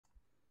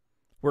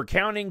We're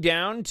counting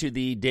down to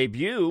the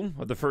debut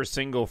of the first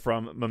single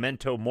from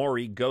Memento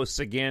Mori, Ghosts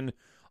Again,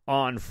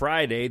 on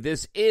Friday.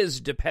 This is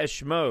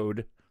Depeche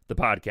Mode, the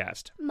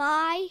podcast.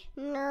 My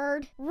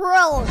Nerd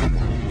World.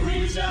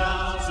 Reach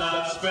out,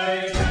 touch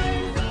space.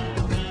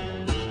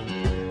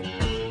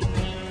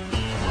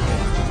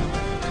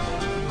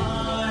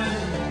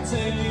 I'm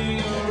taking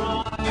a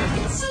ride.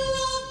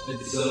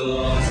 It's a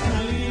lost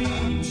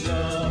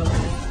stranger.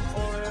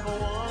 Forever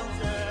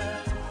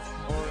wanted,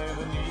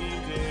 forever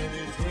needed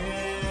is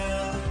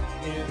here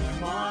in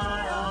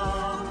my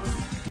arms.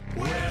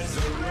 Where's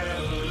the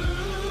revolution?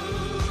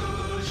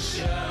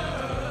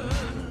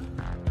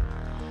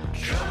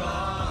 Come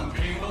on,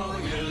 people,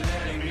 you're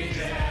letting me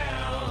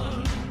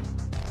down.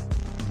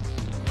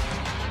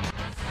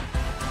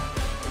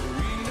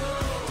 We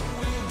know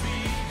we'll be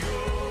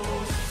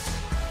ghosts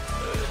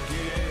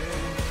again.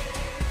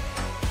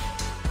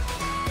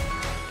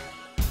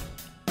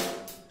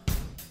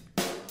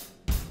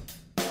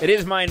 It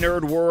is My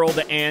Nerd World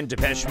and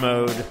Depeche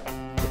Mode,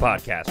 the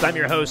podcast. I'm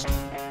your host,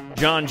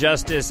 Jon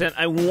Justice, and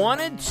I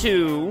wanted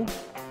to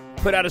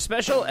put out a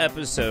special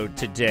episode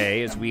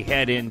today as we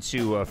head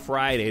into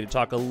Friday to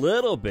talk a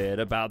little bit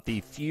about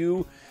the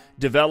few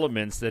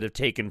developments that have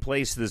taken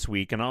place this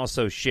week and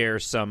also share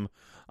some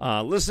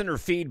listener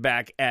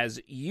feedback as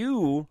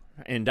you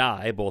and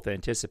I both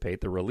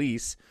anticipate the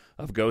release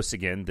of Ghosts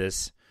Again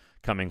this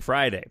coming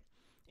Friday.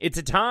 It's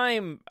a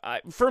time,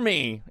 for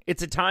me,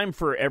 it's a time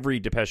for every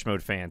Depeche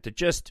Mode fan to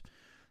just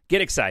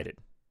get excited.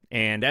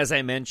 And as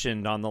I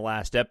mentioned on the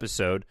last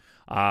episode,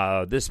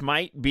 this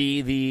might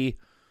be the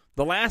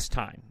last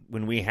time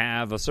when we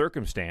have a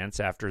circumstance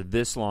after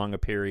this long a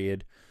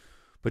period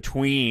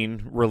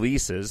between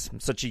releases,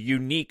 such a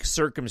unique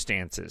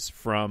circumstances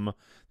from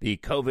the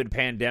COVID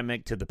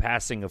pandemic to the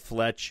passing of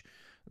Fletch.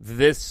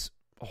 This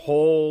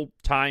whole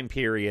time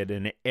period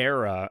and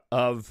era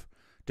of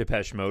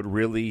Depeche Mode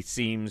really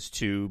seems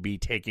to be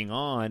taking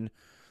on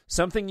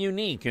something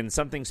unique and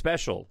something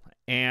special.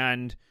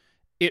 And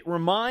it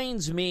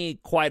reminds me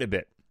quite a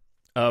bit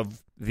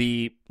of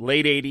the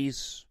late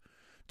 80s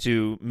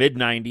to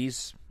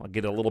mid-90s. I'll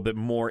get a little bit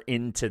more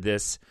into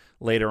this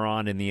later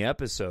on in the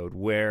episode,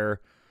 where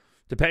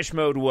Depeche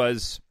Mode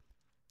was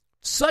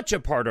such a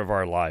part of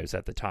our lives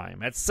at the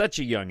time, at such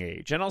a young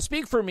age. And I'll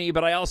speak for me,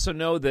 but I also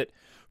know that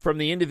from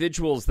the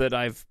individuals that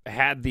I've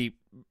had the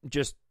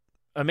just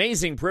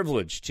amazing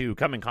privilege to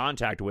come in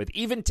contact with,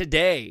 even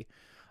today,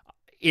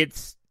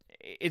 it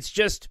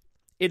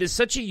is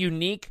such a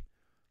unique,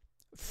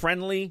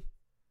 friendly,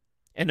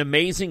 an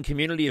amazing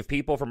community of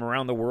people from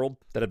around the world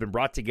that have been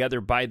brought together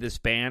by this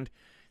band,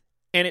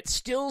 and it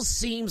still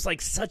seems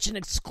like such an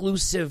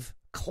exclusive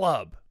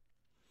club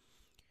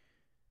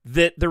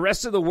that the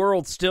rest of the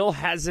world still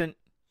hasn't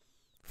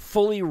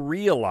fully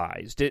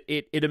realized.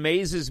 It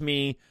amazes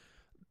me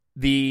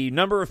the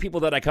number of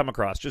people that I come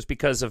across just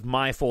because of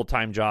my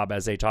full-time job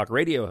as a talk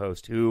radio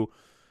host who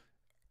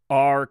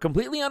are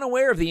completely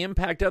unaware of the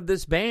impact of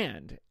this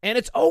band. And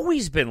it's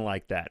always been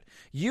like that.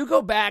 You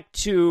go back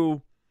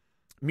to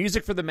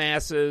Music for the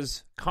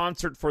Masses,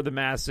 Concert for the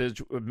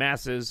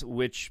Masses,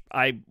 which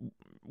I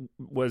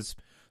was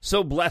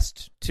so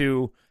blessed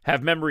to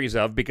have memories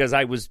of because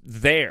I was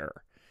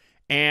there.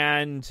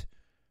 And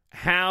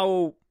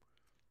how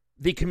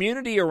the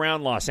community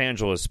around Los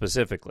Angeles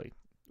specifically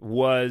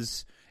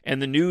was, and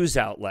the news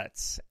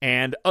outlets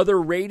and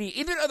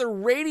even other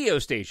radio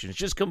stations,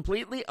 just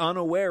completely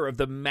unaware of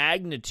the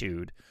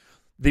magnitude,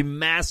 the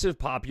massive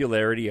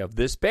popularity of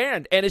this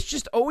band. And it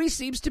just always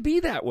seems to be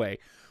that way.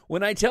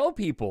 When I tell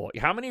people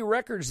how many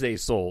records they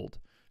sold,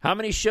 how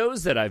many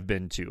shows that I've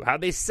been to, how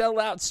they sell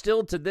out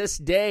still to this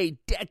day,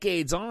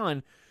 decades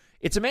on,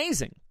 it's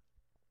amazing.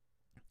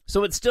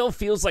 So it still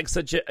feels like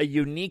such a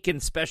unique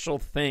and special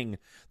thing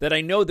that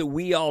I know that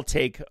we all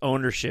take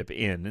ownership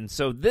in. And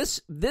so this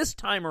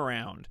time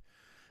around,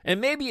 and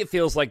maybe it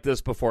feels like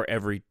this before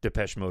every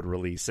Depeche Mode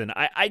release, and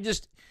I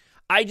just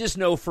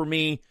know for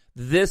me,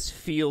 this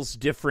feels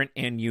different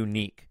and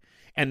unique.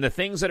 And the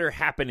things that are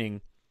happening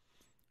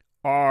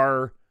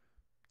are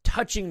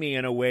touching me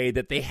in a way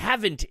that they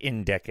haven't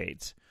in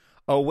decades,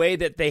 a way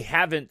that they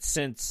haven't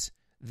since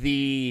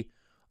the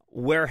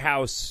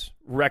Warehouse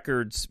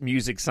Records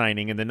music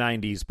signing in the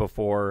 90s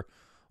before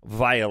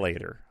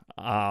Violator,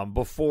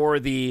 before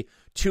the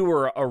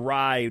tour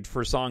arrived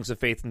for Songs of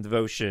Faith and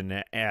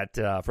Devotion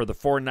for the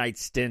 4-night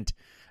stint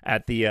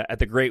at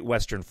the Great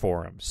Western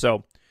Forum.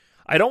 So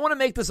I don't want to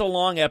make this a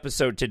long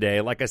episode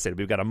today. Like I said,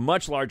 we've got a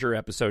much larger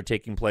episode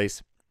taking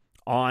place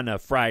on a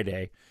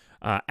Friday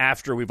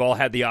after we've all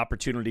had the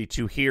opportunity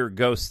to hear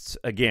Ghosts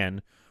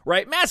Again.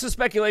 Right? Massive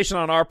speculation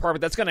on our part,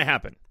 but that's going to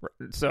happen.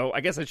 So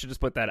I guess I should just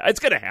put that out. It's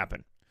going to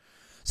happen.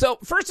 So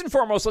first and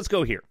foremost, let's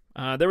go here.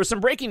 There was some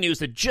breaking news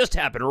that just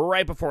happened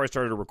right before I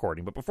started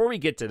recording. But before we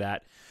get to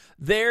that,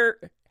 there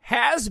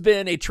has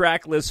been a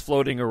track list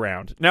floating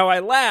around. Now, I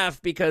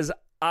laugh because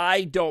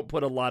I don't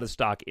put a lot of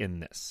stock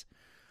in this.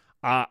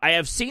 I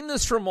have seen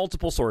this from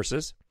multiple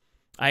sources.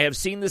 I have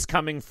seen this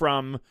coming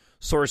from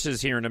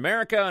sources here in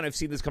America, and I've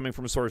seen this coming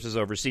from sources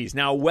overseas.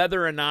 Now,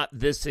 whether or not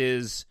this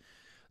is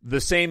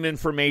the same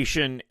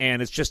information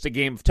and it's just a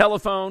game of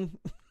telephone,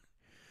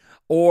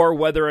 or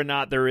whether or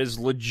not there is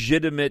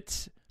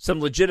some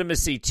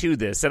legitimacy to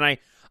this. And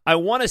I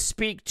want to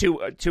speak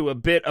to a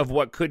bit of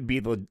what could be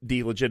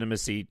the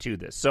legitimacy to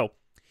this. So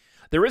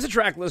there is a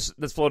track list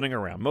that's floating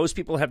around. Most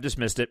people have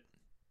dismissed it.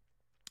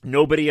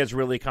 Nobody has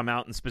really come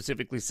out and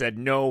specifically said,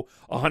 no,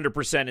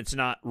 100% it's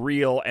not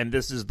real, and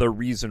this is the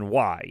reason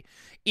why.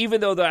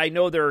 Even though I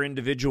know there are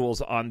individuals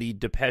on the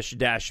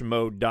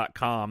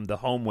Depeche-mode.com, the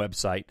home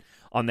website,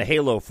 on the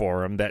Halo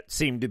forum that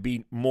seem to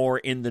be more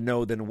in the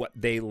know than what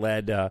they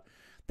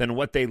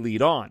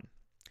lead on.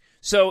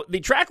 So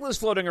the track list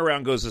floating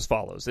around goes as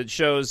follows. It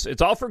shows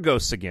it's all for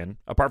Ghosts again,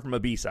 apart from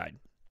a B-side,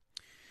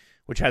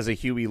 which has a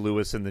Huey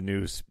Lewis in the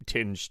news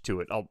tinge to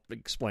it. I'll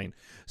explain.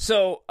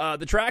 So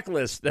the track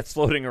list that's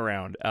floating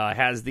around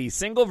has the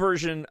single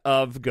version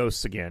of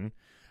Ghosts Again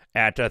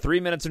at 3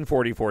 minutes and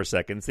 44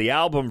 seconds, the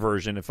album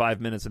version at 5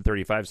 minutes and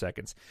 35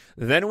 seconds.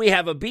 Then we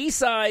have a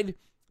B-side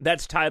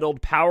that's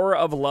titled Power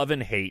of Love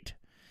and Hate.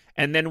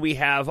 And then we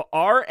have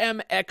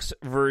RMX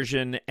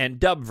version and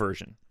dub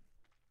version.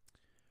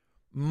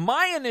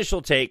 My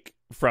initial take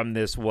from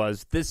this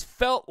was this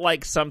felt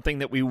like something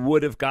that we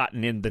would have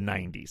gotten in the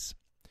 90s.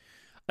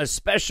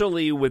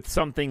 Especially with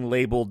something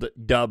labeled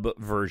dub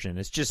version.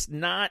 It's just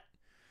not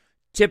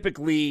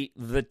typically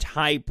the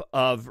type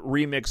of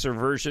remix or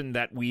version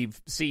that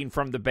we've seen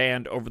from the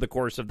band over the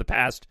course of the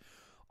past,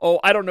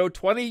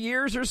 20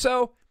 years or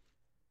so.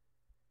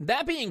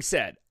 That being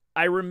said,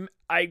 I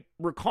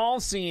recall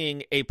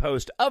seeing a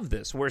post of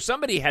this where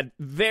somebody had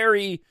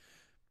very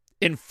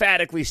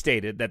emphatically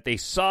stated that they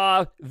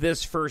saw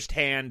this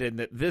firsthand and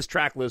that this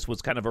track list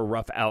was kind of a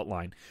rough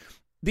outline.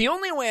 The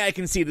only way I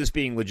can see this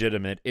being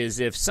legitimate is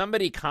if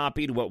somebody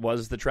copied what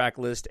was the track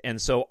list,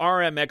 and so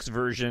RMX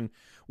version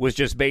was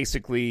just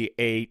basically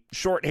a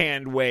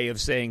shorthand way of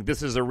saying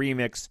this is a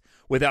remix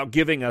without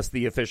giving us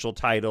the official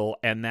title,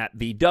 and that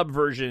the dub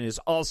version is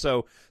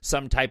also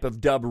some type of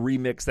dub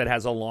remix that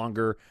has a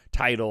longer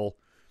title.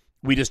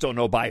 We just don't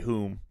know by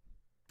whom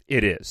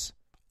it is.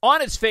 On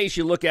its face,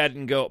 you look at it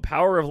and go,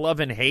 Power of Love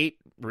and Hate?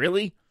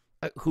 Really?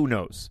 Who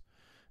knows?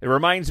 It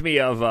reminds me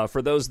of,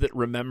 for those that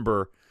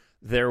remember,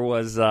 there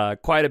was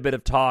quite a bit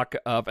of talk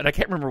of, and I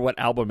can't remember what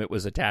album it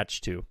was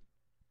attached to,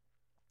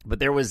 but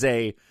there was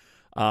it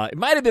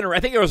might have been,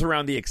 I think it was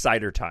around the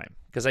Exciter time,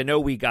 because I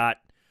know we got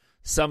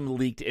some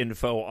leaked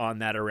info on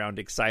that around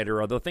Exciter,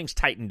 although things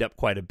tightened up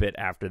quite a bit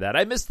after that.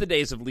 I miss the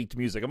days of leaked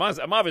music.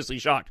 I'm obviously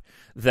shocked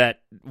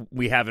that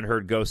we haven't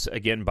heard Ghosts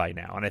Again by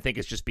now, and I think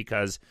it's just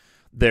because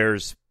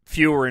there's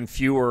fewer and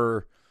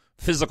fewer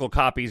physical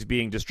copies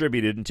being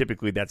distributed, and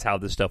typically that's how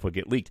this stuff would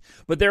get leaked.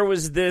 But there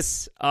was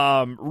this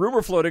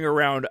rumor floating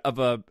around of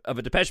a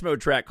Depeche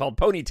Mode track called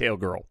Ponytail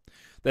Girl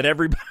that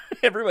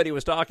everybody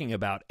was talking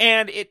about.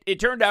 And it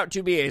turned out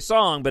to be a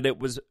song, but it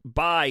was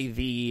by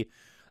the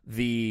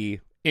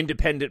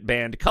independent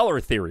band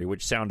Color Theory,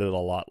 which sounded a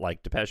lot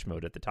like Depeche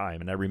Mode at the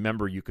time. And I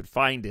remember you could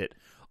find it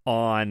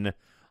on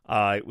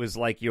it was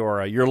like your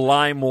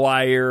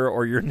LimeWire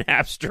or your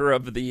Napster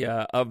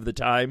of the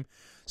time.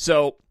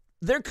 So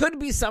there could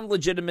be some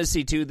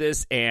legitimacy to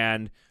this,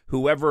 and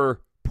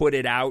whoever put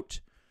it out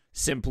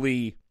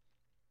simply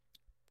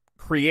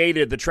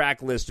created the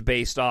track list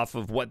based off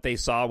of what they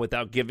saw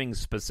without giving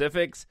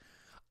specifics.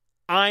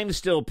 I'm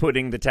still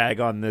putting the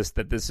tag on this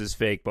that this is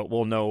fake, but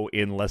we'll know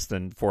in less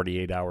than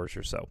 48 hours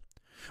or so.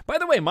 By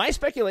the way, my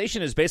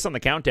speculation is based on the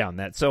countdown.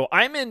 So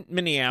I'm in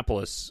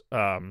Minneapolis,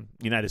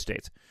 United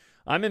States.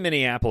 I'm in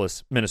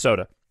Minneapolis,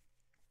 Minnesota.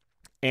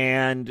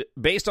 And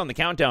based on the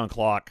countdown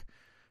clock,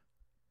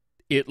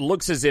 it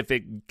looks as if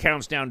it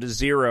counts down to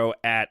 0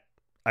 at,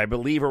 I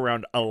believe,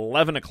 around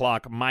 11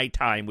 o'clock my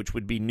time, which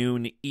would be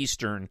noon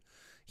Eastern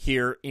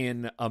here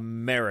in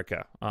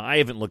America.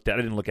 I didn't look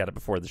at it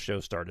before the show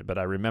started, but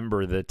I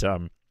remember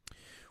that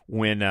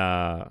when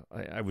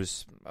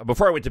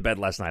before I went to bed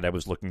last night, I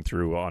was looking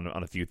through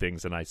on a few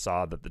things, and I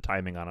saw that the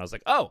timing on it. I was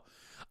like, oh,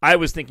 I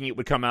was thinking it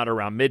would come out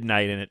around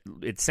midnight, and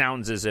it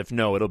sounds as if,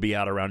 no, it'll be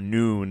out around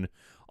noon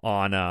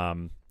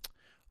on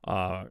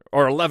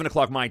or 11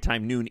 o'clock my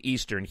time, noon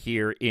Eastern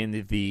here in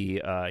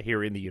the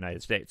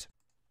United States.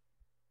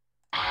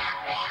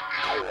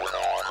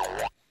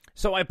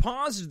 So I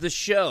paused the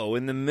show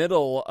in the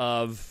middle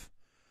of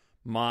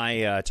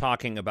my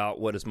talking about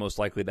what is most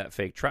likely that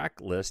fake track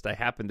list. I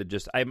happen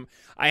to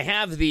I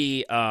have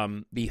the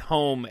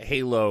home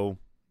Halo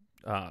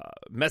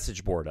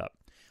message board up.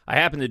 I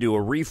happen to do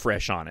a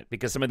refresh on it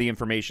because some of the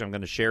information I'm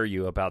going to share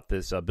you about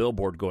this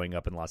billboard going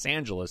up in Los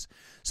Angeles,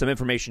 some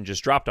information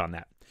just dropped on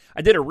that.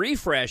 I did a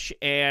refresh,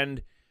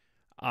 and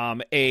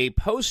a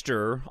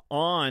poster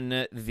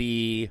on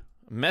the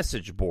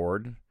message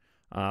board,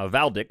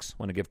 Valdix,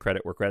 want to give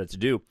credit where credit's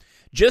due,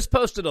 just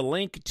posted a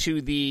link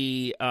to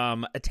the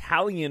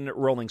Italian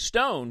Rolling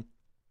Stone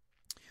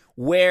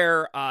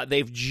where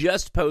they've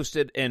just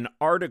posted an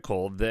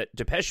article that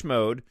Depeche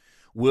Mode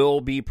will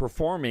be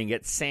performing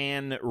at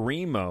San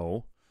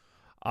Remo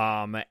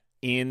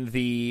in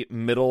the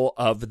middle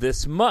of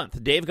this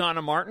month. Dave Gahan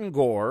and Martin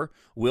Gore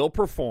will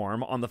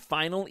perform on the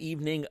final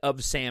evening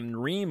of San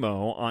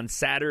Remo on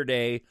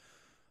Saturday,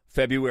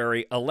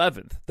 February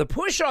 11th. The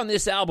push on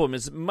this album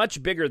is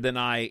much bigger than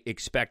I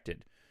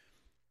expected.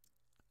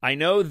 I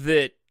know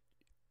that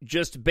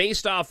just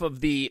based off of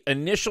the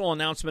initial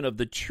announcement of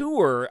the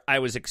tour, I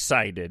was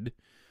excited.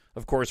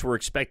 Of course, we're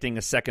expecting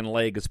a second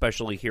leg,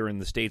 especially here in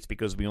the States,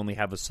 because we only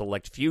have a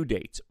select few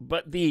dates.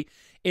 But the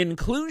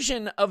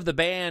inclusion of the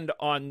band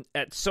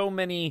at so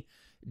many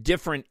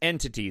different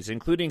entities,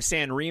 including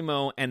San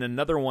Remo and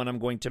another one I'm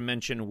going to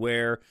mention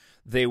where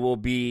they will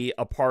be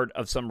a part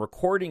of some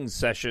recording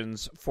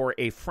sessions for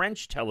a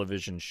French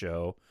television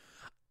show.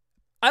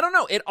 I don't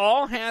know. It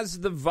all has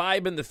the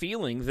vibe and the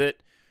feeling that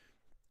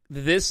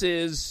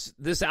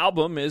this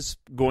album is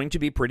going to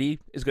be pretty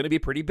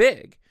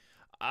big.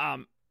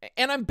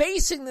 And I'm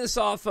basing this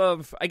off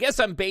of, I guess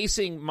I'm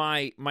basing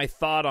my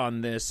thought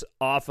on this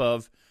off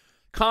of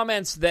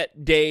comments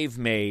that Dave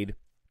made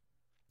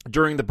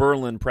during the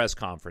Berlin press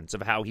conference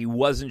of how he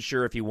wasn't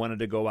sure if he wanted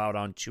to go out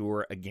on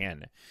tour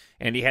again.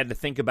 And he had to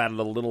think about it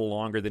a little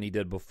longer than he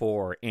did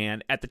before.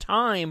 And at the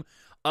time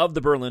of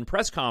the Berlin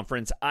press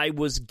conference, I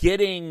was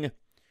getting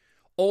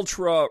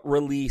ultra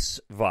release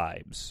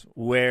vibes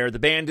where the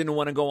band didn't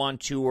want to go on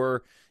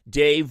tour.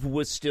 Dave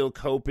was still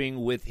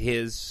coping with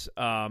his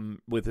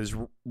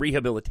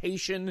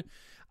rehabilitation.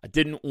 I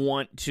didn't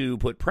want to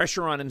put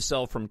pressure on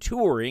himself from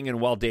touring. And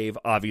while Dave,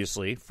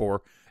 obviously,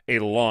 for a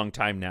long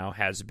time now,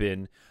 has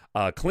been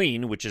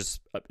clean, which is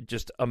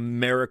just a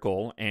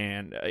miracle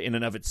and in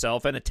and of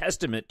itself, and a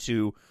testament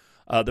to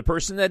the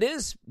person that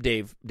is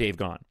Dave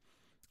Gahan.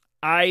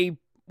 I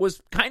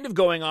was kind of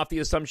going off the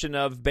assumption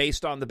of,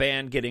 based on the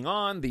band getting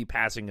on, the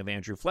passing of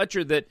Andrew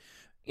Fletcher, that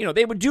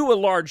they would do a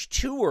large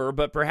tour,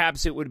 but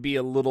perhaps it would be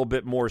a little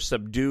bit more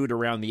subdued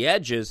around the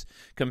edges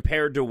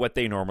compared to what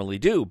they normally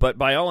do. But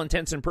by all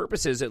intents and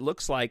purposes, it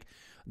looks like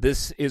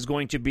this is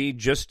going to be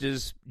just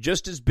as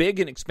big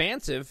and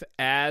expansive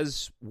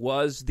as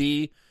was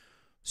the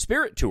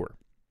Spirit Tour.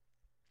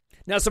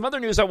 Now, some other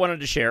news I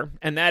wanted to share,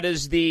 and that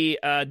is the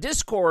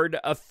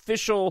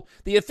official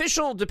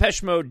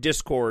Depeche Mode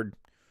Discord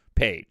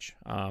page.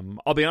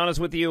 I'll be honest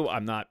with you,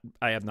 I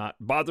have not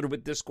bothered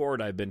with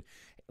Discord. I've been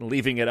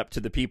leaving it up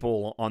to the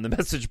people on the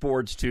message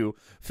boards to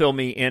fill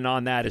me in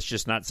on that. It's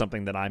just not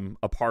something that I'm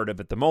a part of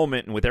at the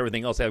moment. And with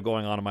everything else I have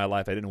going on in my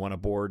life, I didn't want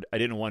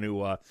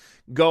to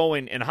go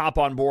and hop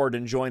on board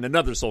and join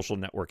another social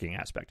networking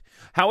aspect.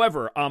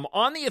 However,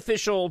 on the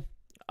official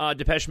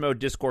Depeche Mode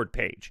Discord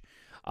page,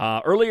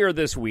 earlier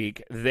this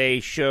week, they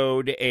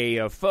showed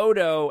a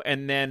photo,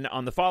 and then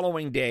on the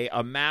following day,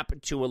 a map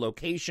to a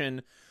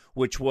location,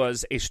 which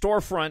was a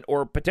storefront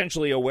or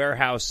potentially a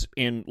warehouse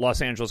in Los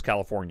Angeles,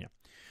 California.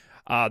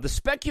 The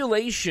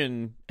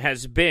speculation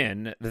has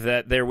been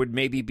that there would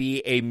maybe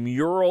be a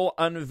mural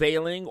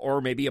unveiling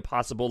or maybe a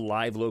possible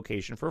live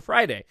location for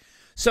Friday.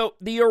 So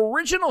the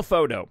original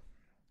photo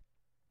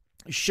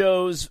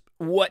shows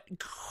what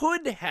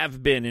could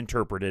have been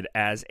interpreted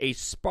as a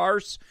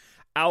sparse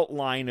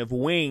outline of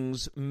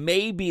wings,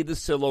 maybe the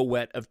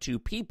silhouette of two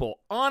people.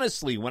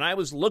 Honestly, when I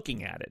was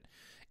looking at it,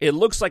 it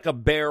looks like a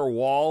bare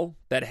wall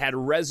that had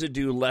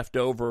residue left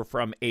over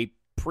from a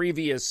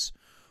previous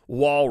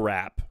wall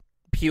wrap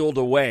peeled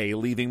away,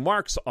 leaving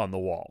marks on the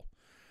wall.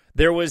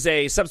 There was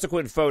a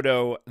subsequent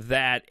photo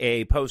that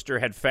a poster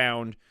had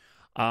found.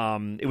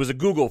 It was a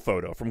Google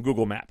photo from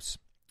Google Maps,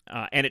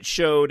 and it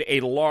showed a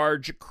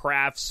large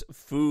Kraft's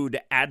food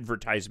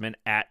advertisement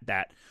at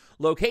that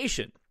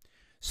location.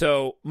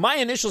 So my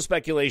initial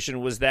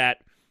speculation was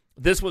that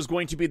this was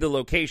going to be the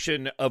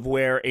location of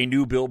where a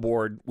new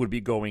billboard would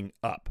be going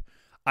up.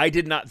 I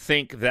did not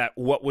think that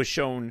what was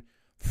shown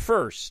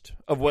first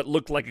of what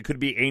looked like it could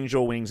be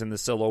angel wings in the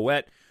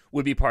silhouette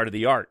would be part of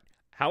the art.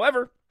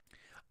 However,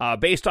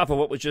 based off of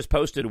what was just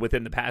posted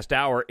within the past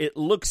hour, it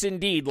looks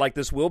indeed like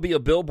this will be a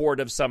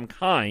billboard of some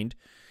kind.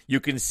 You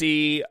can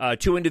see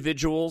two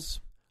individuals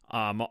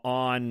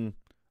on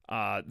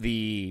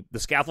the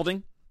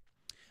scaffolding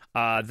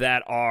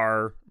that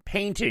are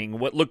painting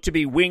what look to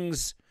be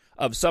wings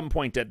of some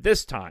point at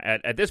this time.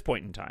 At this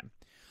point in time,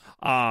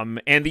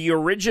 and the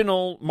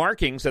original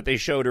markings that they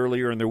showed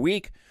earlier in the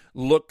week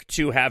look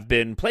to have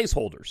been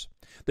placeholders.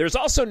 There's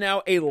also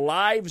now a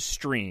live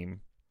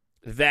stream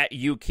that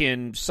you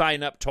can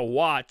sign up to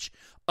watch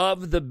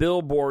of the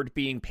billboard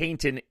being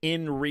painted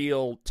in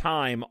real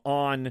time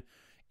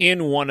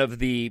in one of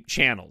the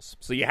channels.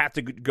 So you have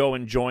to go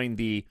and join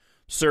the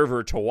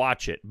server to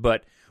watch it.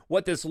 But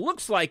what this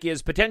looks like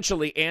is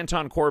potentially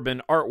Anton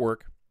Corbijn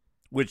artwork,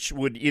 which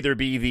would either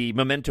be the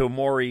Memento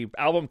Mori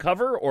album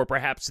cover or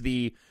perhaps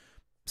the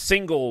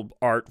single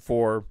art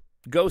for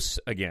Ghosts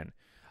Again.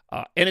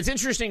 And it's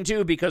interesting,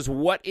 too, because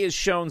what is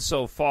shown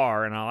so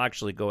far, and I'll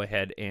actually go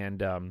ahead and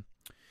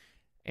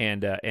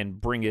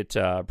bring it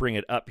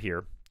up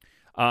here.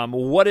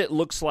 What it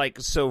looks like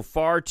so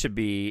far to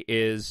be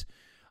is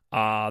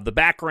the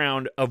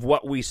background of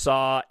what we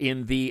saw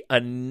in the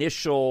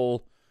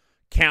initial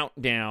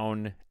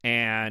countdown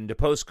and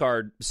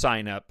postcard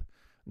sign-up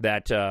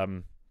that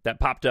that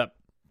popped up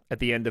at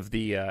the end of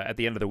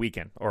the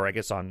weekend, or I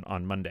guess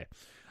on Monday.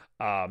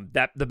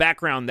 That the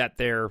background that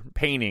they're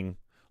painting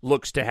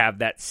looks to have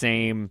that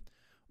same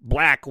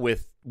black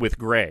with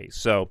gray.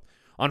 So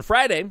on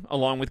Friday,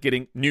 along with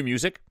getting new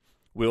music,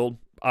 we'll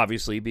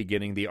obviously be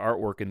getting the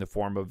artwork in the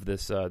form of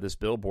this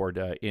billboard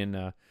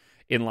in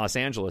Los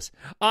Angeles.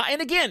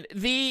 And again,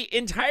 the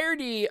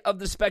entirety of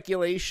the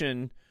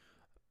speculation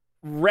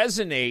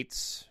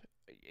resonates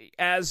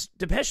as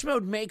Depeche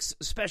Mode makes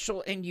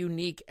special and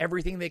unique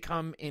everything they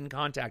come in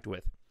contact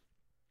with.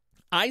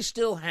 I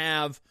still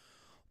have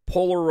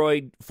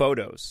Polaroid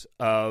photos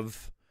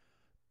of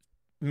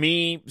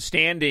me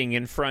standing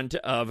in front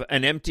of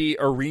an empty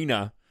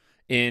arena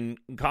in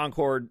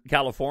Concord,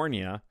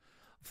 California,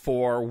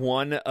 for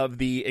one of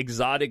the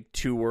Exotic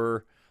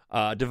Tour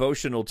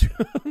devotional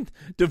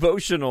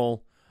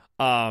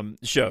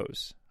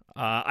shows.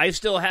 I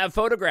still have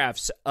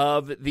photographs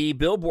of the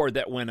billboard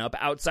that went up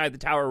outside the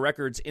Tower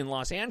Records in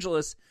Los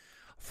Angeles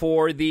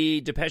for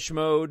the Depeche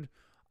Mode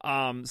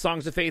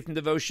Songs of Faith and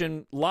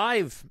Devotion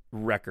live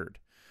record.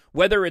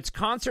 Whether it's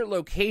concert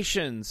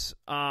locations,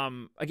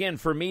 again,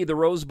 for me, the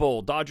Rose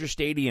Bowl, Dodger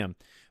Stadium,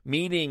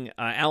 meeting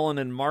Alan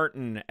and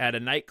Martin at a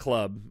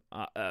nightclub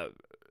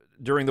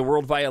during the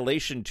World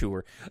Violation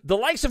Tour, the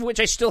likes of which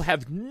I still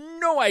have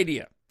no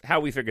idea how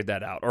we figured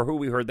that out or who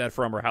we heard that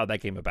from or how that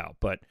came about.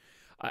 But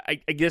I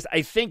guess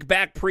I think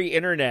back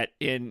pre-internet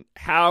in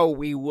how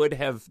we would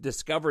have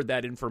discovered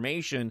that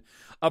information,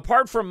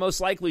 apart from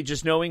most likely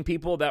just knowing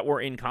people that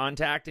were in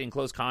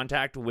close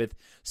contact with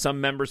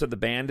some members of the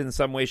band in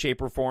some way,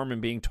 shape, or form,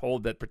 and being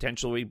told that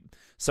potentially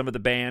some of the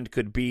band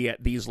could be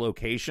at these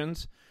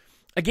locations.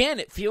 Again,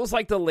 it feels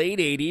like the late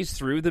 80s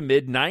through the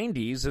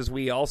mid-90s as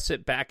we all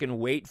sit back and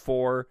wait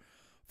for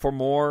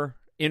more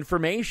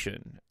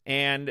information.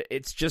 And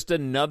it's just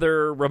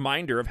another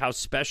reminder of how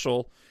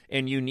special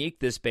and unique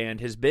this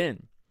band has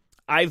been.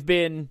 I've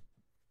been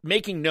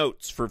making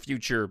notes for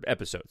future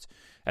episodes,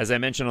 as I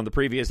mentioned on the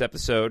previous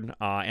episode,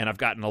 and I've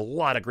gotten a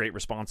lot of great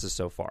responses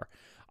so far.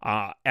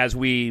 As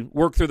we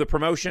work through the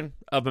promotion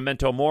of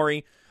Memento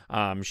Mori,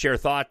 share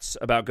thoughts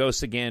about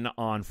Ghosts again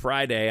on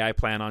Friday, I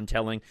plan on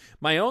telling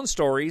my own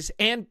stories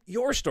and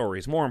your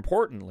stories, more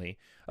importantly,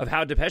 of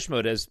how Depeche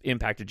Mode has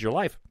impacted your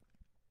life.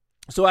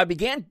 So I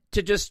began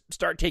to just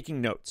start taking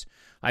notes.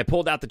 I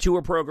pulled out the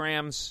tour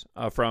programs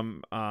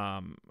from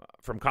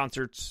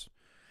concerts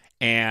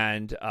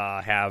and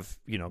have,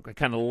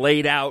 kind of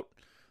laid out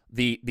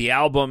the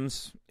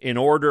albums in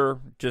order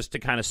just to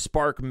kind of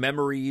spark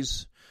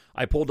memories.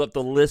 I pulled up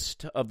the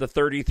list of the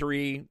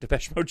 33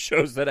 Depeche Mode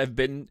shows that I've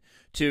been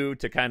to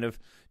kind of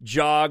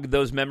jog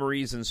those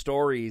memories and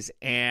stories.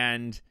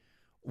 And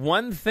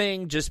one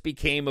thing just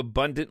became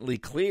abundantly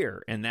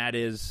clear, and that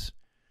is,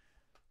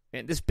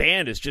 and this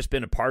band has just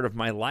been a part of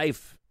my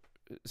life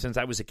since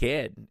I was a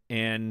kid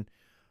and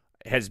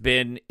has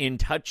been in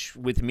touch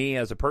with me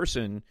as a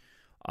person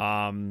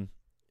in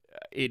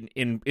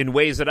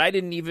ways that I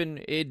didn't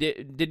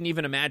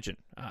even imagine.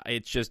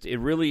 It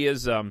really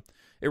is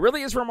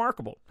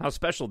remarkable how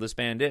special this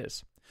band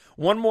is.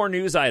 One more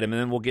news item,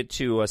 and then we'll get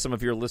to some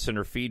of your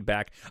listener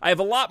feedback. I have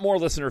a lot more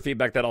listener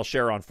feedback that I'll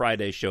share on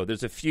Friday's show.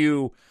 There's a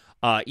few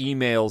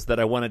emails that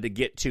I wanted to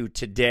get to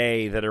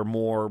today that are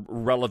more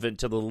relevant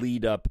to the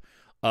lead up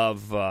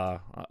of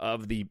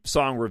the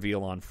song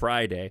reveal on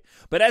Friday.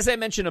 But as I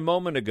mentioned a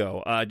moment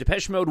ago,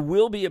 Depeche Mode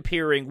will be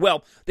appearing.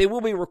 Well, they will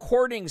be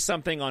recording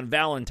something on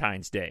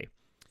Valentine's Day.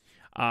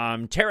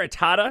 Terra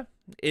Tata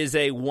is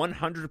a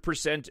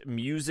 100%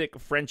 music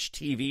French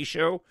TV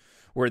show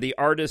where the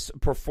artists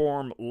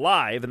perform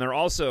live, and they're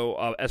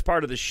also, as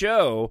part of the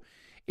show,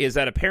 is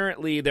that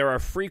apparently there are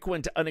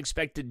frequent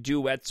unexpected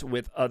duets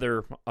with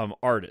other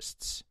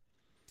artists.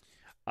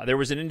 There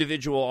was an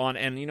individual on,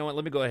 and you know what,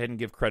 let me go ahead and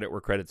give credit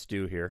where credit's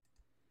due here.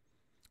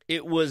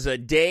 It was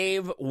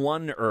Dave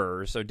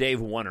Wunner, so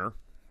Dave Wunner,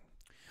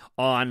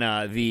 on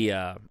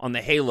the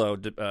Halo,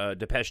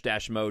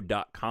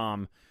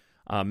 Depeche-Mode.com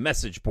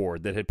message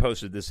board that had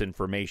posted this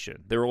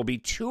information. There will be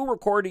 2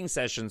 recording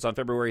sessions on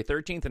February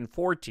 13th and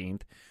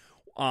 14th.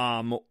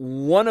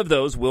 One of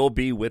those will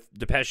be with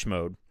Depeche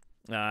Mode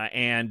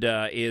and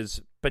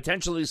is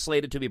potentially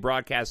slated to be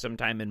broadcast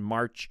sometime in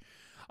March,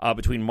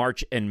 between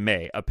March and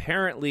May.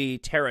 Apparently,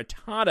 Terra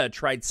Tata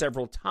tried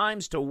several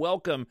times to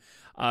welcome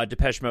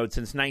Depeche Mode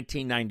since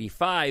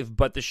 1995,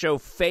 but the show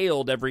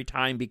failed every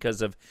time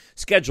because of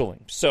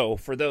scheduling. So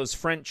for those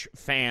French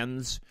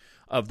fans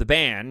of the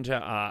band,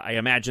 I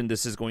imagine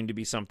this is going to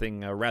be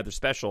something rather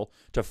special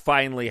to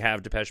finally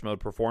have Depeche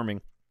Mode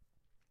performing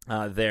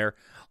there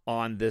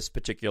on this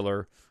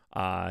particular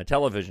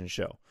television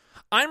show.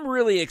 I'm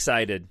really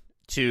excited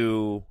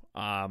to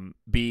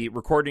be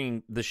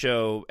recording the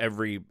show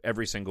every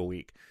single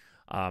week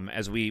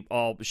as we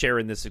all share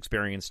in this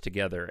experience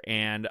together.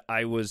 And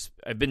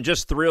I've been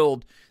just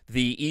thrilled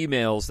the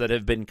emails that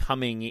have been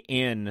coming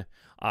in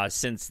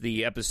since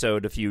the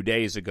episode a few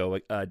days ago.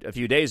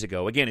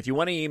 Again, if you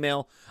want to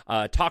email,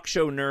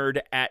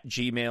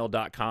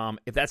 talkshownerd@gmail.com.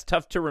 If that's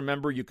tough to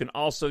remember, you can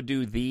also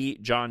do the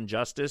Jon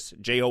Justice,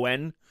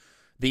 Jon,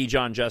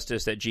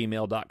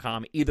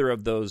 thejonjustice@gmail.com. Either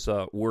of those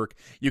work.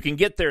 You can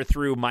get there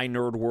through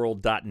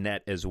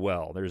mynerdworld.net as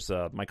well. There's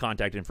my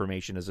contact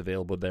information is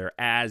available there,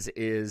 as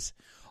is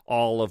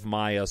all of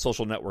my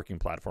social networking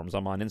platforms.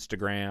 I'm on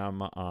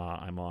Instagram.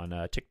 I'm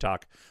on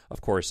TikTok.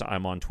 Of course,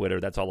 I'm on Twitter.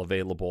 That's all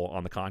available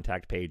on the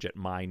contact page at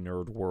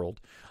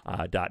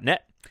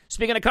mynerdworld.net.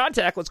 Speaking of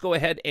contact, let's go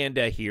ahead and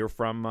hear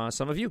from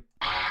some of you.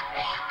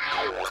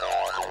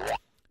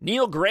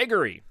 Neil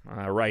Gregory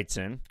writes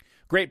in,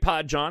 "Great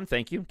pod, John.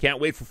 Thank you. Can't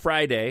wait for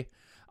Friday.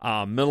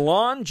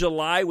 Milan,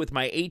 July with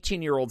my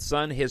 18-year-old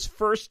son, his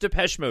first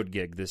Depeche Mode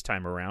gig this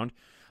time around.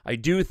 I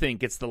do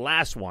think it's the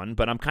last one,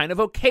 but I'm kind of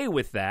okay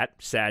with that.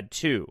 Sad,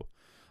 too.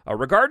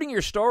 Regarding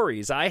your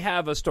stories, I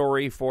have a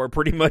story for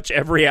pretty much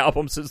every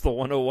album since the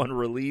 101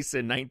 release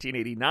in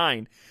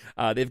 1989.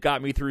 They've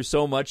got me through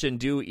so much and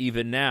do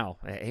even now."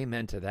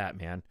 Amen to that,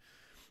 man.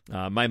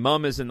 "My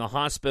mom is in the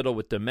hospital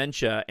with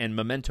dementia, and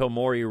Memento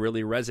Mori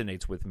really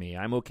resonates with me.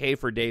 I'm okay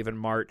for Dave and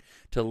Mart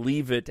to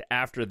leave it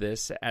after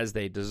this, as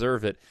they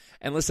deserve it."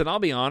 And listen, I'll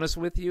be honest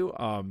with you.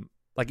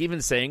 Like,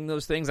 even saying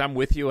those things, I'm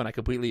with you, and I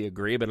completely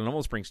agree, but it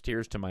almost brings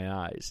tears to my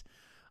eyes.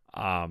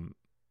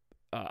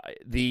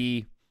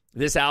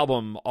 This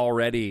album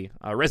already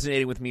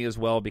resonating with me as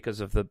well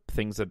because of the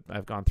things that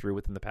I've gone through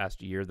within the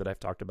past year that I've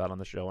talked about on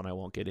the show, and I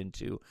won't get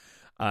into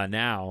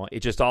now.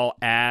 It just all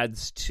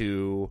adds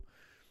to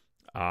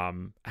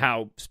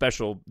how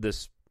special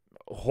this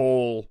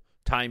whole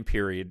time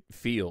period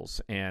feels.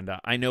 And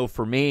I know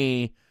for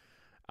me,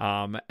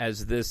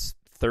 as this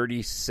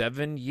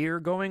 37-year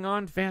going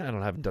on fan,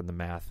 I haven't done the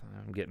math.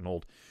 I'm getting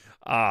old.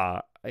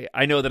 I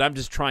know that I'm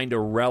just trying to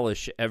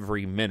relish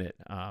every minute.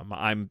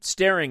 I'm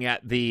staring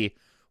at the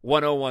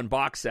 101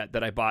 box set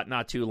that I bought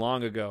not too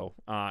long ago,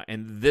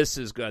 and this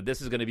is good.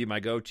 This is going to be my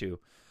go-to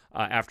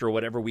after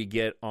whatever we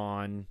get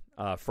on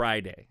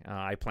Friday.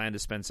 I plan to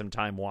spend some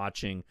time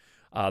watching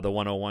the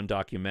 101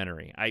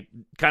 documentary. I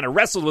kind of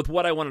wrestled with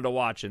what I wanted to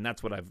watch, and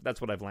that's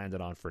what I've landed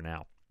on for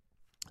now.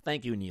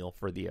 Thank you, Neil,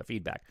 for the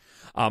feedback.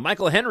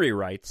 Michael Henry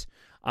writes,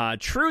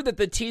 "True that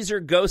the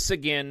teaser Ghosts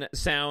Again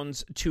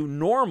sounds too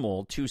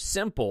normal, too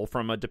simple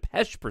from a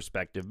Depeche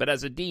perspective, but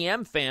as a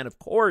DM fan, of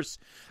course,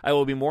 I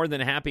will be more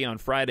than happy on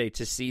Friday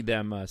to see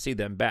them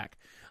back."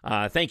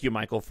 Thank you,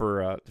 Michael,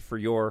 for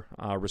your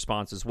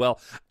response as well.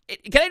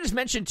 Can I just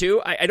mention,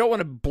 too, I don't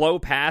want to blow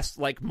past,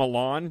 like,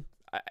 Milan.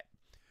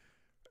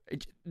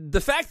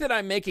 The fact that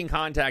I'm making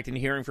contact and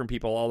hearing from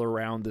people all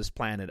around this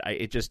planet,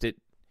 it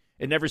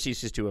never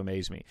ceases to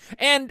amaze me.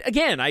 And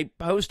again, I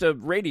host a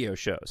radio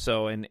show,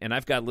 so and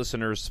I've got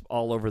listeners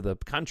all over the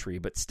country,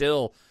 but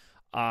still,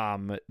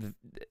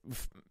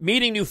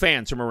 meeting new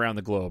fans from around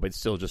the globe, it's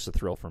still just a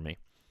thrill for me.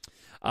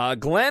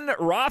 Glenn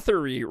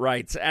Rothery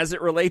writes, "As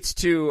it relates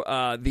to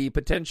the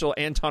potential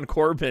Anton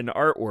Corbijn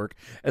artwork,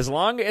 as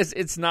long as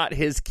it's not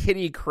his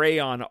kitty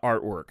crayon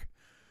artwork."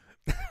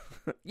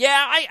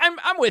 Yeah,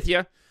 I'm with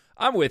you.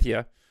 I'm with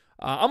you.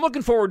 I'm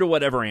looking forward to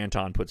whatever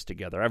Anton puts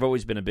together. I've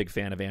always been a big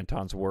fan of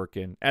Anton's work,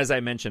 and as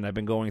I mentioned, I've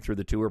been going through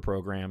the tour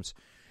programs,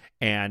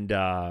 and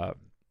I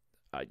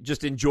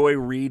just enjoy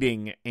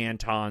reading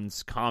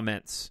Anton's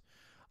comments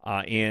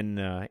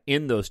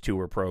in those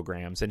tour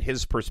programs and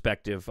his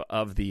perspective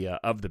of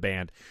the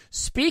band.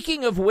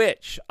 Speaking of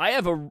which, I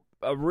have a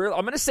real.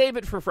 I'm going to save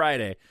it for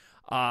Friday,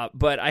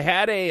 but I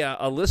had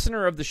a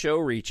listener of the show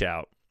reach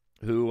out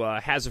who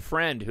has a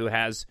friend who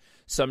has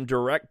some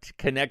direct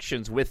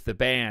connections with the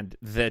band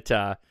that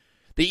the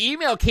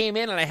email came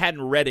in and I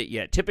hadn't read it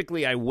yet.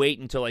 Typically, I wait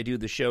until I do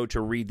the show to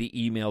read the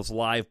emails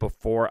live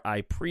before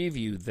I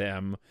preview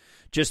them,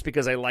 just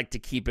because I like to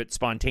keep it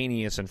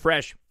spontaneous and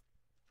fresh.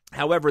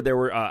 However, there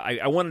were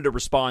I wanted to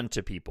respond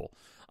to people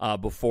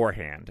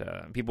beforehand.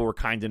 People were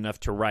kind enough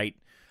to write.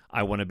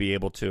 I want to be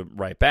able to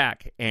write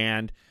back.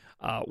 And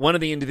one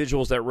of the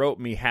individuals that wrote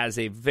me has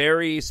a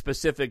very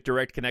specific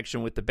direct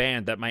connection with the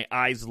band that my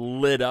eyes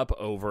lit up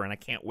over, and I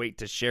can't wait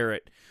to share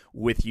it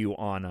with you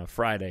on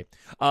Friday.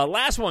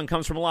 Last one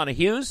comes from Alana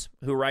Hughes,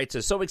 who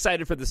writes, "So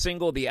excited for the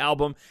single, the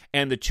album,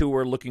 and the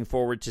tour. Looking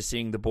forward to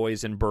seeing the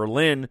boys in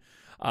Berlin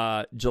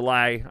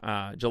July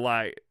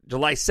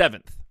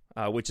 7th,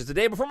 which is the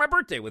day before my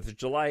birthday, which is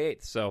July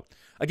 8th. So,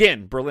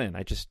 again, Berlin,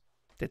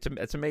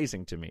 it's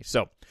amazing to me.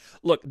 So,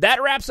 look,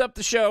 that wraps up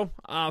the show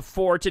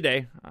for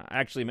today. I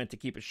actually meant to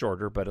keep it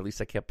shorter, but at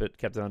least I kept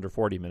it under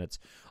 40 minutes.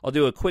 I'll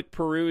do a quick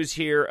peruse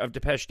here of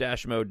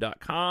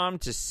Depeche-Mode.com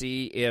to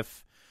see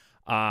if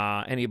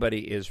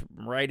anybody is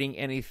writing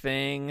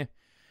anything.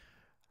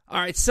 All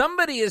right,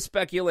 somebody is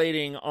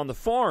speculating on the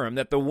forum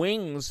that the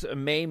Wings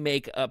may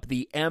make up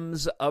the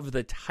M's of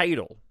the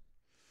title.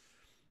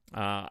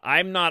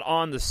 I'm not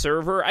on the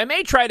server. I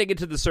may try to get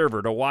to the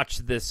server to watch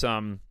this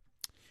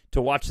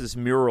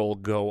mural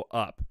go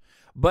up.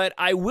 But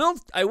I will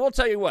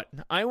tell you what.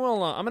 I'm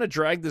going to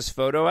drag this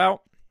photo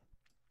out.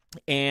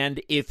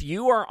 And if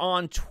you are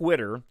on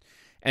Twitter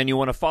and you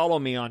want to follow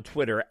me on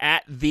Twitter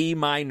at @the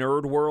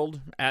MyNerdWorld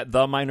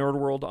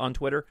on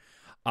Twitter,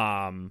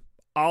 I'll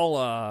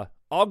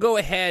go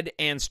ahead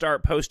and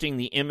start posting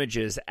the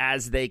images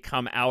as they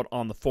come out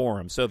on the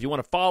forum. So if you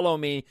want to follow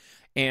me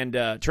and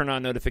turn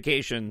on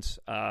notifications,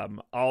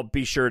 I'll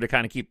be sure to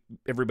kind of keep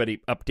everybody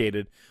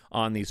updated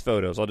on these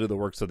photos. I'll do the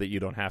work so that you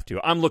don't have to.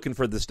 I'm looking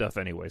for this stuff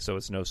anyway, so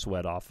it's no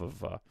sweat off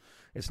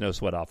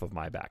of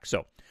my back.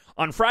 So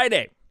on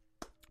Friday,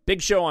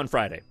 big show on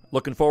Friday.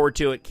 Looking forward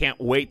to it. Can't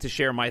wait to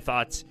share my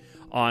thoughts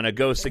on A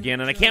Ghost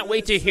again, and I can't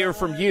wait to hear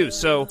from you.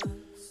 So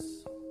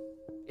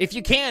if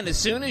you can, as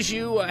soon as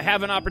you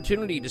have an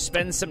opportunity to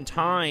spend some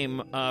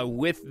time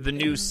with the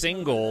new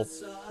single,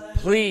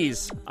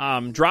 please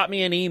drop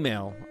me an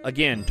email.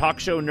 Again,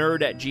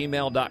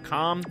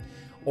 talkshownerd@gmail.com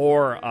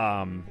or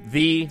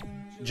the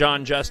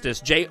Jon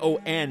Justice,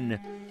 Jon,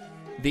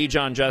 the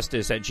Jon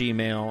Justice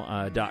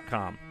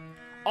 @gmail.com.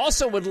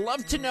 Also, would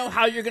love to know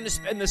how you're going to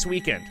spend this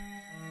weekend.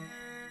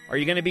 Are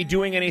you going to be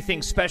doing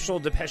anything special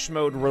Depeche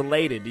Mode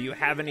related? Do you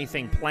have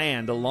anything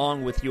planned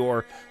along with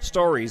your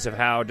stories of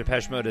how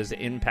Depeche Mode has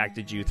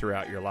impacted you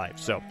throughout your life?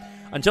 So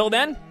until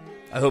then,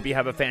 I hope you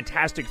have a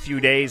fantastic few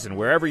days, and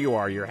wherever you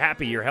are, you're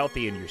happy, you're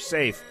healthy, and you're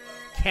safe.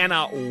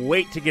 Cannot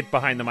wait to get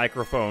behind the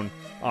microphone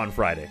on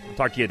Friday. I'll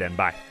talk to you then.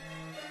 Bye.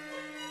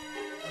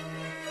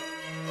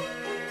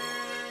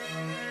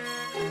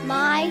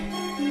 My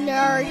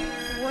Nerd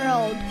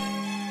World.